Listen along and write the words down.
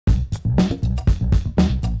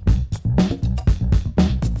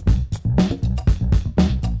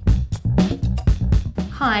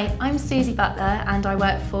Hi, I'm Susie Butler and I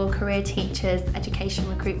work for Career Teachers education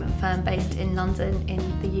recruitment firm based in London in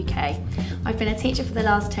the UK. I've been a teacher for the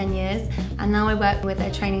last 10 years and now I work with their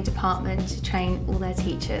training department to train all their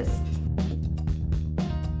teachers.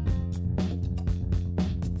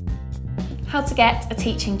 How to get a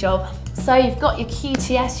teaching job. So you've got your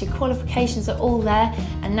QTS, your qualifications are all there,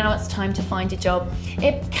 and now it's time to find a job.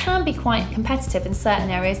 It can be quite competitive in certain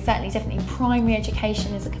areas, definitely primary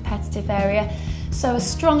education is a competitive area, so a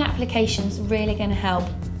strong application is really going to help.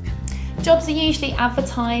 Jobs are usually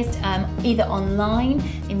advertised either online,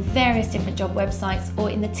 in various different job websites,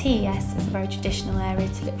 or in the TES, it's a very traditional area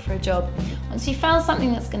to look for a job. Once you've found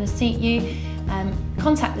something that's going to suit you,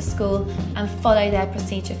 contact the school and follow their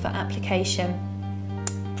procedure for application.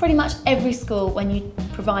 Pretty much every school, when you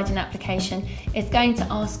provide an application, is going to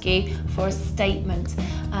ask you for a statement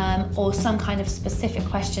or some kind of specific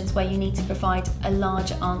questions where you need to provide a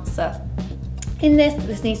large answer. In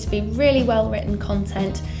this needs to be really well written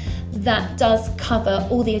content that does cover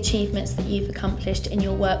all the achievements that you've accomplished in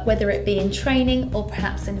your work, whether it be in training or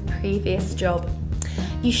perhaps in a previous job.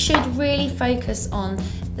 You should really focus on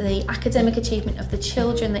the academic achievement of the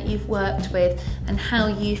children that you've worked with and how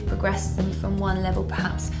you've progressed them from one level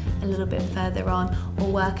perhaps a little bit further on, or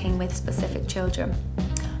working with specific children.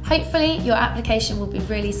 Hopefully your application will be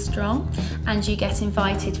really strong and you get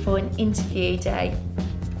invited for an interview day.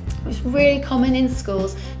 It's really common in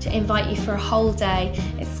schools to invite you for a whole day.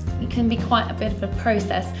 It can be quite a bit of a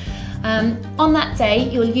process. On that day,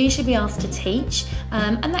 you'll usually be asked to teach,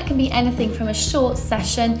 and that can be anything from a short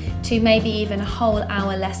session to maybe even a whole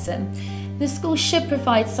hour lesson. The school should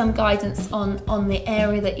provide some guidance on the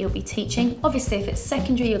area that you'll be teaching. Obviously, if it's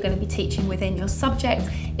secondary, you're going to be teaching within your subject.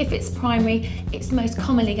 If it's primary, it's most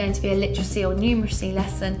commonly going to be a literacy or numeracy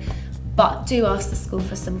lesson, but do ask the school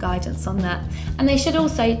for some guidance on that. And they should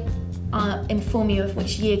also inform you of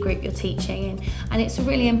which year group you're teaching in, and it's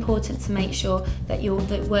really important to make sure that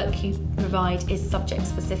the work you provide is subject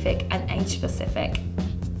specific and age specific.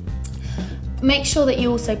 Make sure that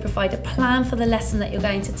you also provide a plan for the lesson that you're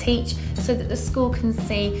going to teach so that the school can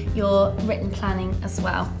see your written planning as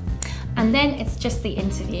well. And then it's just the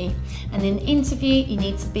interview. And in the interview, you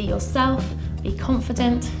need to be yourself, be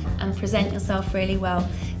confident and present yourself really well.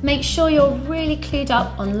 Make sure you're really clued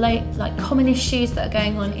up on common issues that are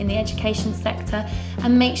going on in the education sector,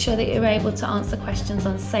 and make sure that you're able to answer questions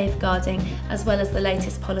on safeguarding as well as the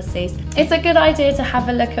latest policies. It's a good idea to have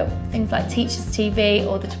a look at things like Teachers TV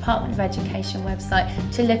or the Department of Education website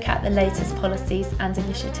to look at the latest policies and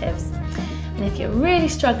initiatives. And if you're really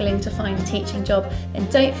struggling to find a teaching job, then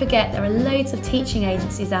don't forget there are loads of teaching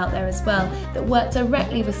agencies out there as well that work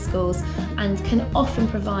directly with schools and can often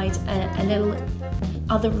provide a little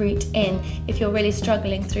other route in if you're really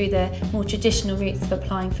struggling through the more traditional routes of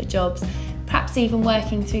applying for jobs. Perhaps even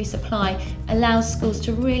working through supply allows schools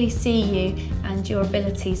to really see you and your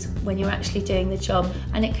abilities when you're actually doing the job,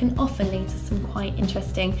 and it can often lead to some quite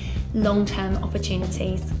interesting long-term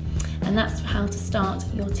opportunities. And that's how to start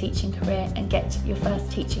your teaching career and get your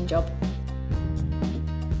first teaching job.